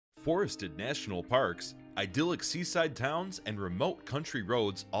Forested national parks, idyllic seaside towns, and remote country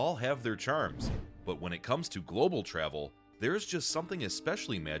roads all have their charms. But when it comes to global travel, there's just something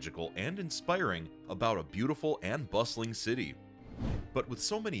especially magical and inspiring about a beautiful and bustling city. But with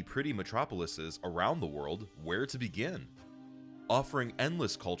so many pretty metropolises around the world, where to begin? Offering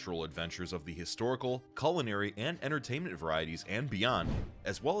endless cultural adventures of the historical, culinary, and entertainment varieties and beyond,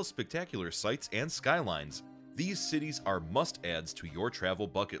 as well as spectacular sights and skylines, these cities are must-adds to your travel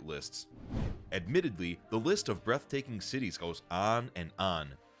bucket lists. Admittedly, the list of breathtaking cities goes on,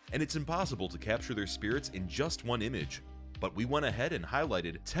 and it's impossible to capture their spirits in just one image. But we went ahead and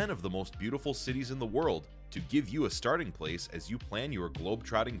highlighted 10 of the most beautiful cities in the world to give you a starting place as you plan your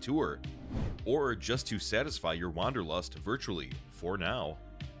globe-trotting tour, or just to satisfy your wanderlust virtually, for now.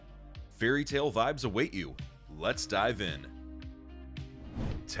 Fairy tale vibes await you. Let's dive in.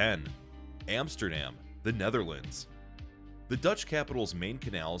 10. Amsterdam, the Netherlands. The Dutch capital's main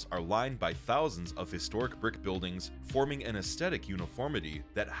canals are lined by thousands of historic brick buildings, forming an aesthetic uniformity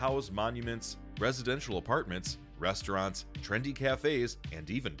that house monuments, residential apartments, restaurants, trendy cafes, and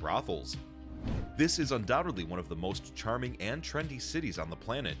even brothels. This is undoubtedly one of the most charming and trendy cities on the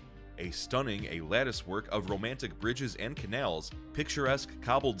planet. A stunning latticework of romantic bridges and canals, picturesque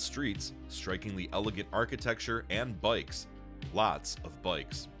cobbled streets, strikingly elegant architecture, and bikes. Lots of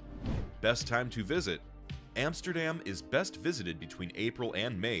bikes. Best time to visit. Amsterdam is best visited between April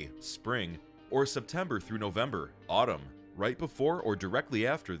and May, spring, or September through November, autumn, right before or directly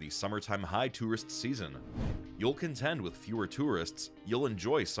after the summertime high tourist season. You'll contend with fewer tourists, you'll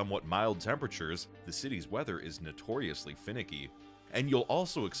enjoy somewhat mild temperatures, the city's weather is notoriously finicky, and you'll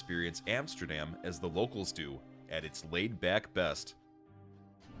also experience Amsterdam as the locals do, at its laid-back best.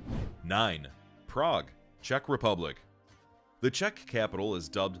 9. Prague, Czech Republic. The Czech capital is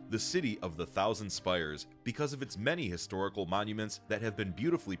dubbed the City of the Thousand Spires because of its many historical monuments that have been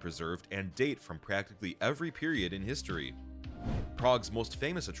beautifully preserved and date from practically every period in history. Prague's most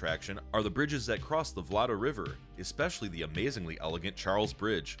famous attraction are the bridges that cross the Vlada River, especially the amazingly elegant Charles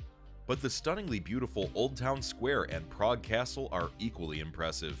Bridge. But the stunningly beautiful Old Town Square and Prague Castle are equally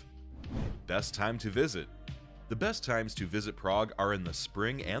impressive. Best time to visit. The best times to visit Prague are in the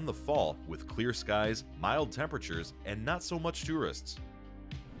spring and the fall, with clear skies, mild temperatures, and not so much tourists.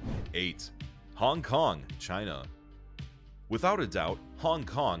 8. Hong Kong, China. Without a doubt, Hong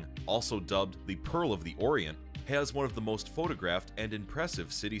Kong, also dubbed the Pearl of the Orient, has one of the most photographed and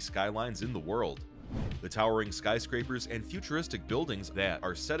impressive city skylines in the world. The towering skyscrapers and futuristic buildings that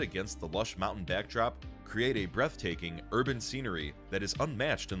are set against the lush mountain backdrop create a breathtaking urban scenery that is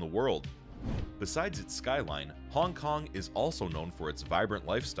unmatched in the world. Besides its skyline, Hong Kong is also known for its vibrant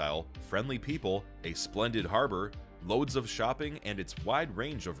lifestyle, friendly people, a splendid harbor, loads of shopping, and its wide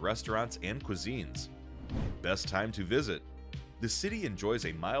range of restaurants and cuisines. Best time to visit. The city enjoys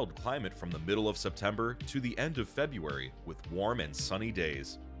a mild climate from the middle of September to the end of February, with warm and sunny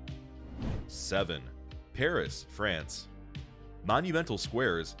days. 7. Paris, France. Monumental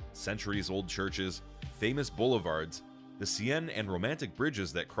squares, centuries-old churches, famous boulevards, the Seine and romantic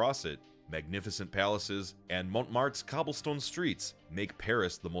bridges that cross it, magnificent palaces, and Montmartre's cobblestone streets make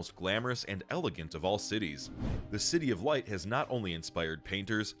Paris the most glamorous and elegant of all cities. The City of Light has not only inspired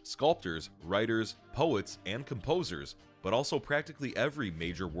painters, sculptors, writers, poets, and composers, but also practically every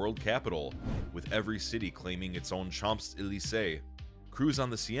major world capital, with every city claiming its own Champs-Élysées. Cruise on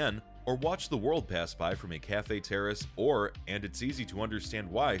the Seine, or watch the world pass by from a cafe terrace, and it's easy to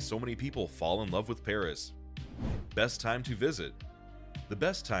understand why so many people fall in love with Paris. Best time to visit. The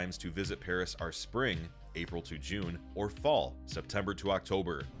best times to visit Paris are spring, April to June, or fall, September to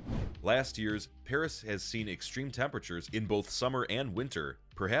October. Last year's, Paris has seen extreme temperatures in both summer and winter,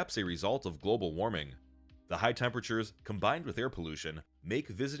 perhaps a result of global warming. The high temperatures, combined with air pollution, make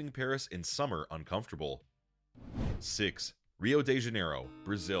visiting Paris in summer uncomfortable. 6. Rio de Janeiro,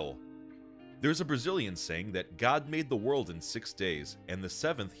 Brazil. There's a Brazilian saying that God made the world in 6 days, and the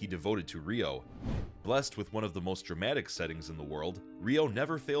 7th he devoted to Rio. Blessed with one of the most dramatic settings in the world, Rio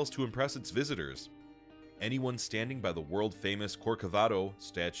never fails to impress its visitors. Anyone standing by the world-famous Corcovado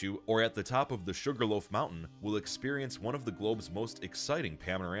statue or at the top of the Sugarloaf Mountain will experience one of the globe's most exciting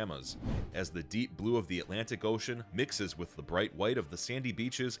panoramas, as the deep blue of the Atlantic Ocean mixes with the bright white of the sandy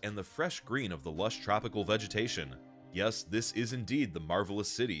beaches and the fresh green of the lush tropical vegetation. Yes, this is indeed the marvelous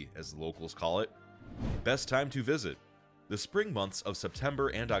city, as the locals call it. Best time to visit. The spring months of September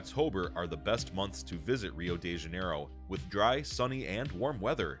and October are the best months to visit Rio de Janeiro, with dry, sunny, and warm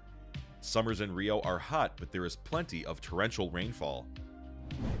weather. Summers in Rio are hot, but there is plenty of torrential rainfall.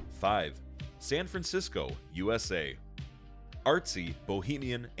 5. San Francisco, USA. Artsy,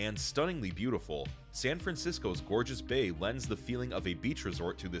 bohemian, and stunningly beautiful, San Francisco's gorgeous bay lends the feeling of a beach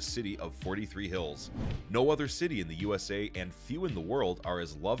resort to this city of 43 hills. No other city in the USA and few in the world are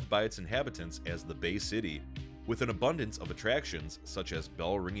as loved by its inhabitants as the Bay City. With an abundance of attractions such as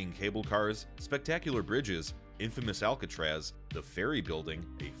bell-ringing cable cars, spectacular bridges, infamous Alcatraz, the Ferry Building,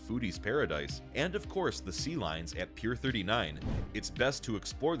 a foodie's paradise, and of course the sea lines at Pier 39, it's best to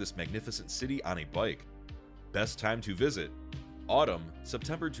explore this magnificent city on a bike. Best time to visit. Autumn,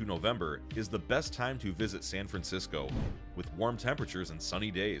 September to November, is the best time to visit San Francisco, with warm temperatures and sunny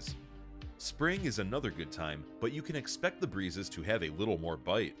days. Spring is another good time, but you can expect the breezes to have a little more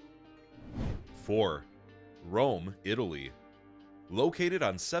bite. 4. Rome, Italy. Located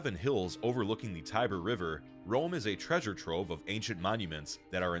on 7 hills overlooking the Tiber River, Rome is a treasure trove of ancient monuments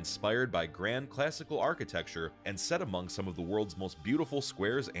that are inspired by grand classical architecture and set among some of the world's most beautiful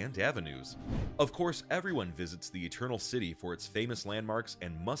squares and avenues. Of course, everyone visits the Eternal City for its famous landmarks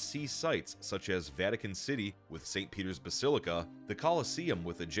and must-see sites such as Vatican City with St. Peter's Basilica, the Colosseum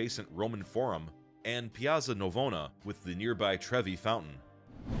with adjacent Roman Forum, and Piazza Navona with the nearby Trevi Fountain.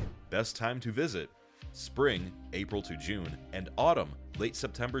 Best time to visit. Spring, April to June, and autumn, late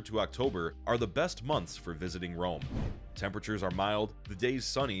September to October, are the best months for visiting Rome. Temperatures are mild, the days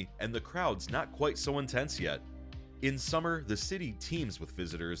sunny, and the crowds not quite so intense yet. In summer, the city teems with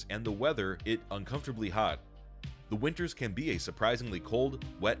visitors and the weather uncomfortably hot. The winters can be a surprisingly cold,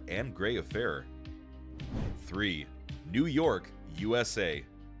 wet, and gray affair. 3. New York, USA.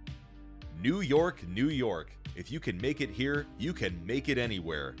 New York, New York. If you can make it here, you can make it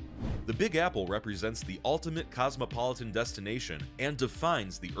anywhere. The Big Apple represents the ultimate cosmopolitan destination and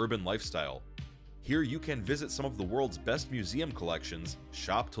defines the urban lifestyle. Here you can visit some of the world's best museum collections,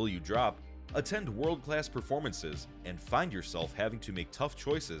 shop till you drop, attend world-class performances, and find yourself having to make tough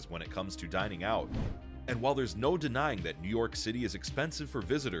choices when it comes to dining out. And while there's no denying that New York City is expensive for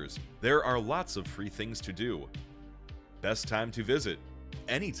visitors, there are lots of free things to do. Best time to visit.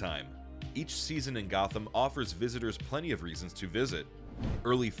 Anytime. Each season in Gotham offers visitors plenty of reasons to visit.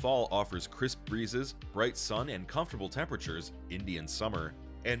 Early fall offers crisp breezes, bright sun, and comfortable temperatures, Indian summer,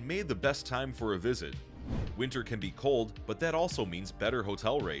 and May the best time for a visit. Winter can be cold, but that also means better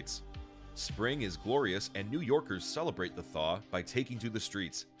hotel rates. Spring is glorious, and New Yorkers celebrate the thaw by taking to the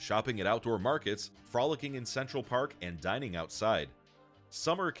streets, shopping at outdoor markets, frolicking in Central Park, and dining outside.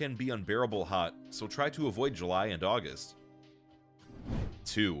 Summer can be unbearable hot, so try to avoid July and August.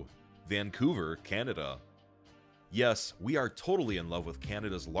 2. Vancouver, Canada. Yes, we are totally in love with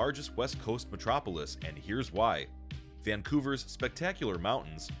Canada's largest West Coast metropolis, and here's why. Vancouver's spectacular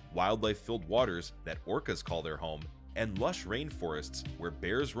mountains, wildlife-filled waters that orcas call their home, and lush rainforests where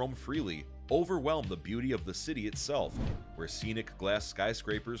bears roam freely overwhelm the beauty of the city itself, where scenic glass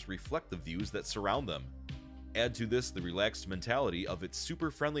skyscrapers reflect the views that surround them. Add to this the relaxed mentality of its super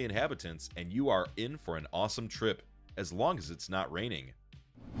friendly inhabitants, and you are in for an awesome trip, as long as it's not raining.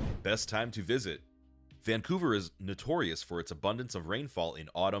 Best time to visit. Vancouver is notorious for its abundance of rainfall in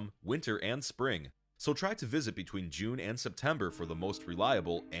autumn, winter, and spring, so try to visit between June and September for the most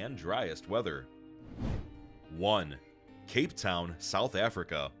reliable and driest weather. 1. Cape Town, South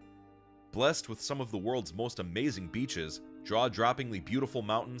Africa. Blessed with some of the world's most amazing beaches, jaw-droppingly beautiful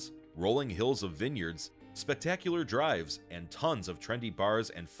mountains, rolling hills of vineyards, spectacular drives, and tons of trendy bars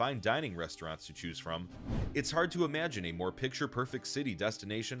and fine dining restaurants to choose from, it's hard to imagine a more picture-perfect city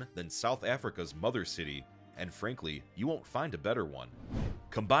destination than South Africa's mother city, and frankly, you won't find a better one.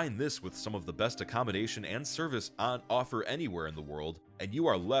 Combine this with some of the best accommodation and service on offer anywhere in the world, and you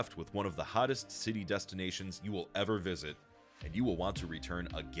are left with one of the hottest city destinations you will ever visit, and you will want to return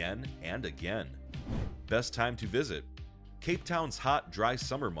again and again. Best time to visit. Cape Town's hot, dry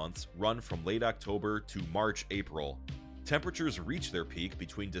summer months run from late October to March-April. Temperatures reach their peak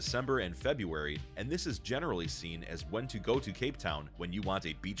between December and February, and this is generally seen as when to go to Cape Town when you want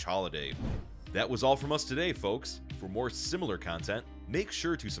a beach holiday. That was all from us today, folks. For more similar content, make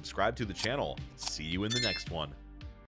sure to subscribe to the channel. See you in the next one.